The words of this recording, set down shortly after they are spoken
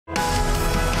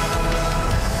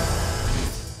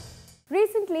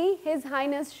Recently, His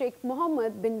Highness Sheikh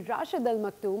Mohammed bin Rashid Al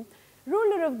Maktoum,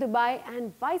 ruler of Dubai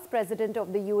and Vice President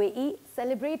of the UAE,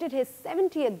 celebrated his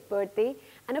 70th birthday,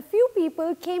 and a few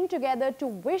people came together to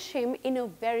wish him in a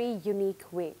very unique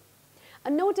way. A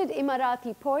noted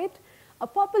Emirati poet, a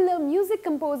popular music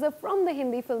composer from the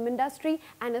Hindi film industry,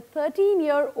 and a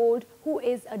 13-year-old who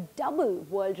is a double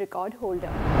world record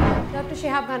holder. Dr.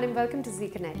 Shihab Ghanem, welcome to Zee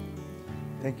Connect.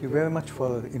 Thank you very much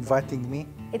for inviting me.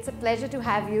 It's a pleasure to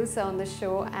have you, sir, on the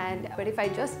show. But if I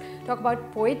just talk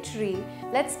about poetry,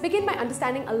 let's begin by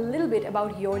understanding a little bit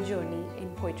about your journey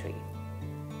in poetry.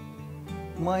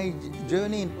 My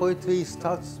journey in poetry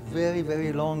starts very,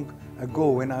 very long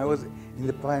ago when I was in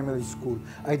the primary school.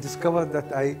 I discovered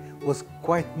that I was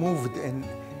quite moved and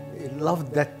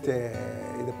loved that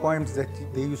the poems that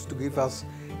they used to give us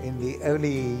in the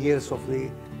early years of the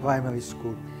primary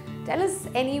school. Tell us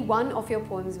any one of your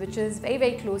poems which is very,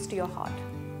 very close to your heart.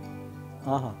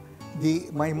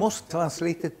 My most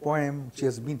translated poem, which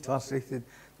has been translated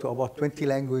to about 20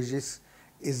 languages,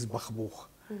 is Bakhbouh.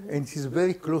 And it is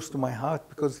very close to my heart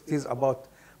because it is about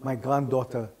my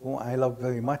granddaughter, whom I love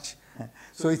very much.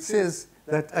 So it says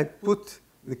that I put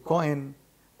the coin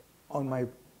on my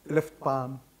left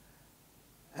palm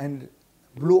and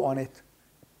blew on it.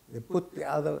 Then put the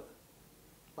other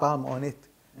palm on it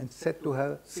and said to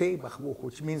her, say Bakhbouh,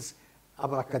 which means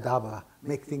abracadabra,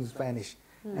 make things vanish.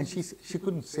 And she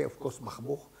couldn't say, of course,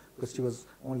 Bakhbouh, because she was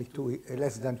only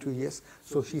less than 2 years.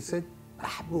 So she said,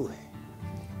 Bakhbouh.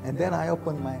 And then I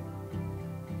opened my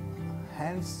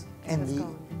hands and the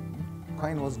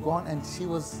coin was gone, and she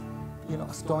was,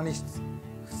 astonished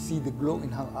to see the glow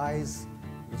in her eyes.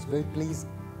 She was very pleased.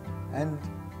 And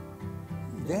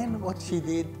then what she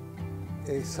did,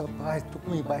 took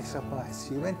me by surprise.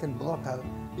 She went and brought her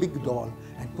big doll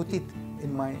and put it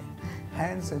in my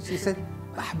hands, and she said,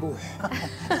 Bakhbouh.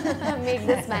 Make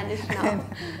this vanish now.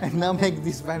 and now make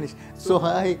this vanish. So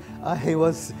I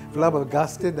was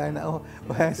flabbergasted, and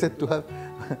I said to her,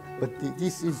 but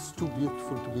this is too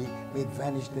beautiful to be made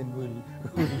vanish, then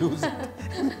we'll lose it.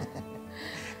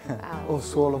 Oh,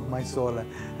 soul of my soul,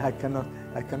 I cannot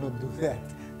do that.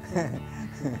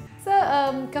 So,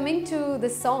 coming to the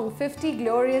song 50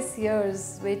 Glorious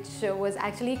Years, which was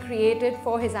actually created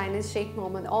for His Highness Sheikh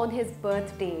Mohammed on his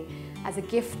birthday as a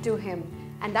gift to him,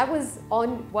 and that was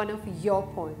on one of your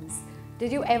poems.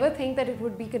 Did you ever think that it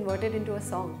would be converted into a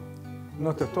song?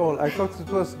 Not at all. I thought it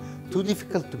was too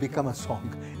difficult to become a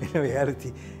song in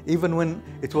reality. Even when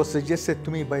it was suggested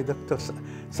to me by Dr.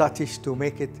 Satish to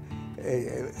make it,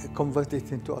 convert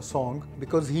it into a song,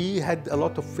 because he had a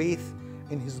lot of faith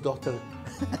in his daughter,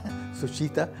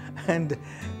 Sucheta, and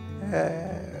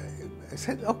I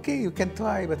said, okay, you can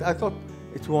try, but I thought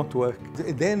it won't work.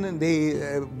 Then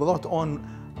they brought on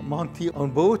Monty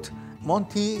on board.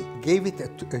 Monty gave it a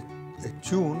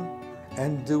tune,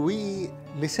 and we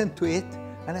listened to it,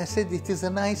 and I said, it is a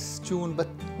nice tune, but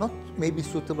not maybe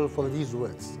suitable for these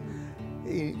words.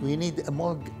 We need a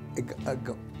more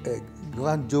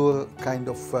grandeur kind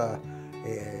of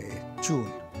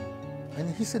tune.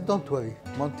 And he said, don't worry,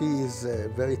 Monty is a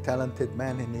very talented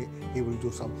man, and he will do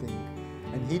something.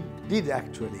 And he did,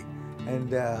 actually.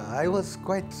 And I was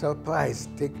quite surprised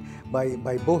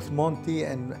by both Monty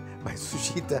and by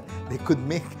Sucheta. They could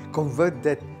convert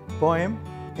that poem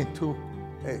into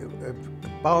a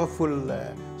powerful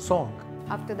song.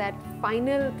 After that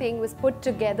final thing was put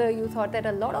together, you thought that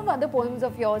a lot of other poems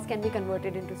of yours can be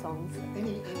converted into songs.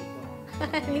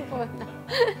 Any poem.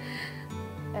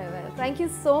 Well, thank you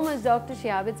so much, Dr.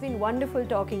 Shihab. It's been wonderful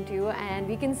talking to you, and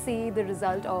we can see the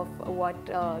result of what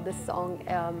this song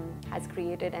has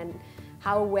created and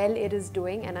how well it is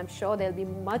doing, and I'm sure there'll be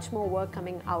much more work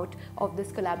coming out of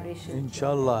this collaboration.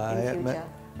 Inshallah. In future.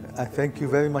 I thank you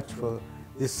very much for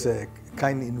this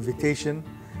kind invitation,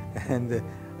 and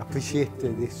appreciate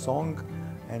this song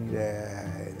and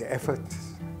the effort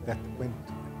that went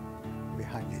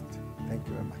behind it. Thank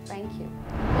you very much. Thank you.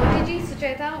 Monty ji,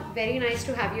 Sucheta, very nice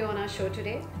to have you on our show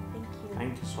today. Thank you.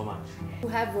 Thank you so much. You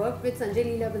have worked with Sanjay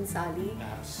Leela Bhansali.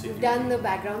 Absolutely. You've done the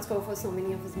background score for so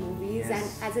many of his movies, and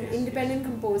as an independent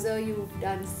composer, you've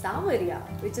done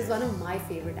Saawariya, which is one of my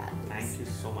favorite albums. Thank you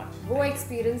so much. Wo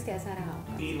experience kaisa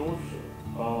raha? He knows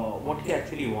what he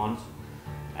actually wants,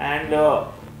 and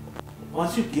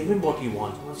once you give him what he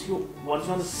wants, once you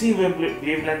on the same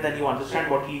wavelength and you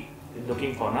understand what he is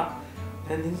looking for,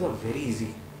 then things are very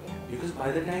easy. Because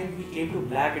by the time we came to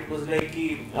Black, it was like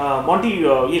कि Monty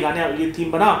ये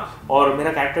theme बना और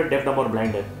मेरा character deaf, dumb और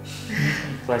blind है.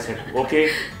 So I said okay.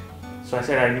 So I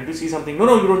said I need to see something.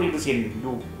 No, you don't need to see anything.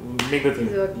 You make the thing.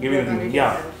 Give me the thing.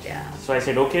 Yeah. So I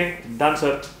said okay, done,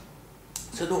 sir.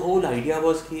 So the whole idea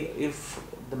was कि if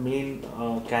the main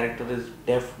character is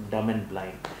deaf, dumb and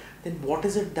blind, then what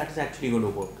is it that is actually going to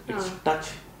work? It's touch.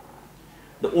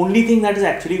 The only thing that is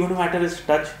actually going to matter is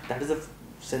touch. That is a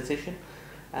sensation.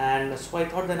 And so I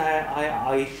thought then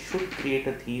I should create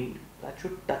a theme that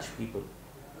should touch people.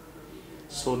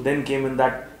 So then came in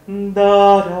that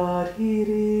da ra ri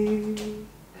ri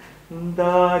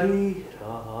da ri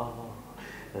ra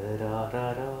ra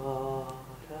ra ra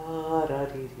ra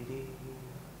ri ri.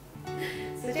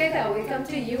 Sucheta, we come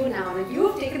to you now. You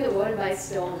have taken the world by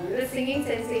storm. You're a singing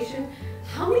sensation.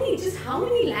 How many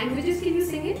languages can you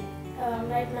sing in?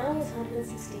 Right now it's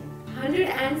 116.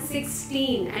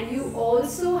 116, and you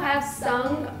also have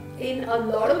sung in a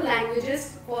lot of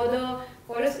languages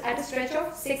at a stretch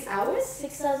of 6 hours?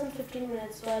 6,015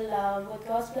 minutes. Well, with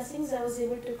God's blessings, I was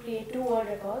able to create 2 world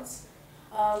records.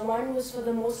 One was for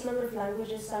the most number of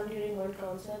languages sung during world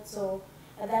concerts. So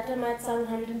at that time, I had sung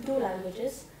 102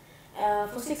 languages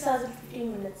for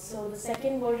 6,015 minutes. So the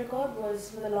second world record was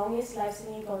for the longest live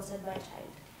singing concert by a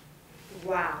child.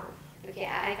 Wow. Okay,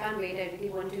 I can't wait. I really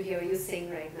want to hear you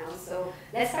sing right now. So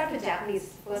let's start with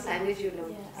Japanese, first language you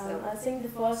learned. Yeah, I'll sing the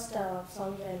first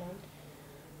song that I learned.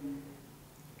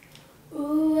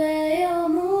 上を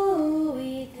向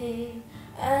いて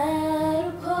歩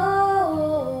こ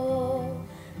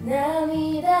う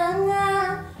涙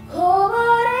がこぼ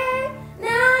れな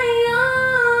いよ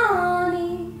う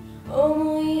に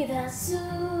思い出す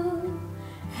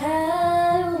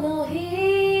春の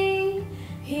日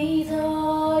一人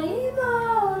ぼ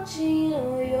っちの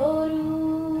夜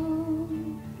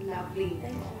Lovely.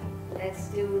 Let's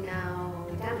do now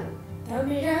Tamil.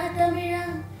 Tamira, Tamira,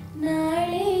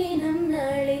 Nali nam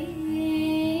Nali.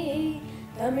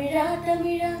 Tamira,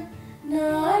 Tamira,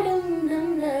 Nalum nam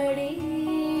Nali.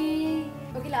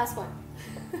 Okay, last one.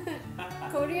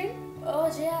 Korean?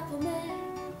 어제 아픔에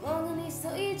멍하니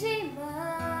쏘이지만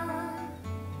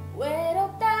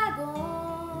외롭다고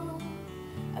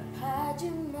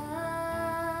아파하지만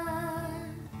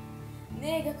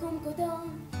내가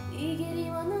꿈꾸던 이 길이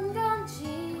오는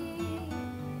건지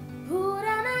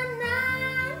불안한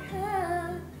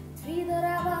날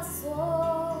뒤돌아봤어.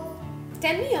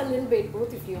 Tell me a little bit,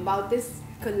 both of you, about this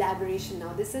collaboration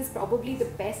now. This is probably the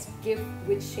best gift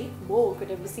which Sheikh could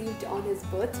have received on his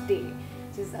birthday.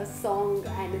 Which is a song,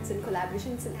 and it's in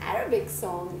collaboration. It's an Arabic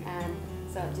song, and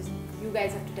so just you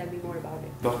guys have to tell me more about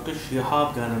it.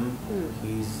 Dr.Shihab Ghanem,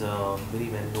 he's a very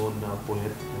well-known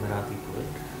poet, Emirati poet,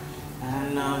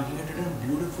 and he had written a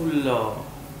beautiful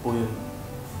poem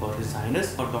for His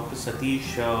Highness. Dr.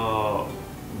 Satish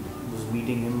was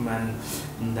meeting him, and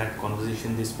in that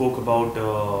conversation they spoke about,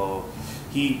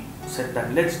 he said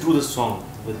that let's do the song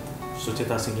with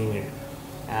Sucheta singing it,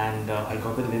 and I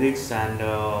got the lyrics, and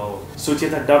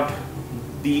Sucheta dubbed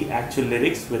the actual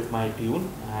lyrics with my tune,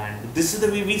 and this is the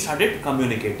way we started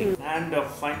communicating. And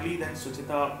finally then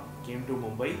Sucheta came to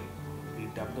Mumbai, we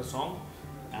dubbed the song,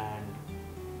 and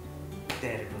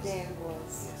there it was. There it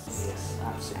was. Yes,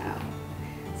 absolutely.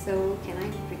 So can I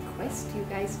request you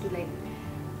guys to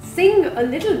sing a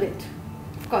little bit?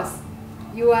 Of course,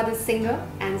 you are the singer,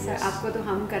 and sir, आपको तो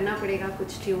हम करना पड़ेगा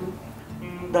कुछ tune.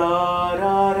 Da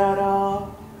ra ra ra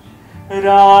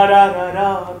ra ra ra ra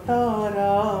da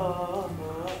ra.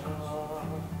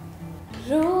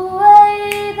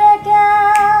 رويدك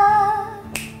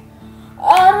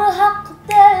أرهقت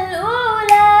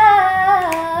الأولى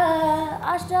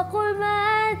أشتاق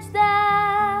المجد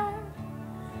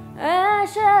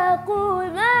أشتاق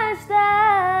المجد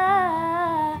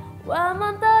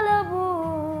ومن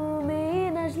طلبوا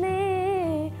من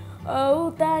أجلي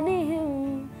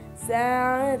أوطانهم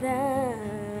سعادة.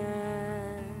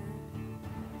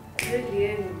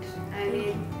 Brilliant. I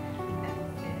mean,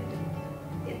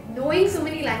 knowing so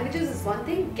many languages is one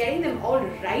thing, getting them all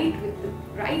right with the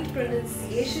right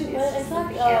pronunciation Well, in is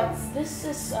something fact, else. this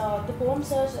is the poem,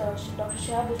 sir, Dr.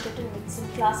 Shihab has written. It's in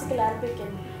classical Arabic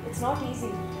and it's not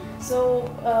easy. So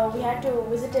we had to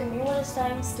visit him numerous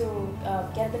times to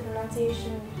get the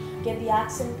pronunciation, get the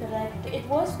accent correct. It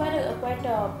was quite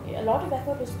a lot of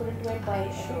effort was put into it by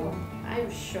everyone. I'm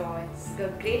sure it's a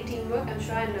great teamwork. I'm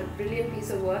sure, and a brilliant piece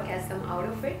of work has come out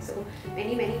of it. So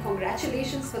many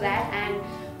congratulations for that, and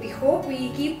we hope we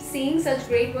keep seeing such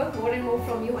great work more and more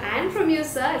from you and from you,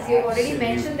 sir. As you've already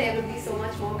mentioned, there will be so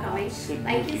much more coming. Absolutely.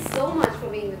 Thank you so much for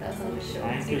being with us on the show.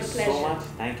 Thank It's you been a pleasure. so much.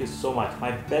 Thank you so much.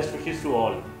 My best wishes to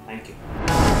all. Thank you.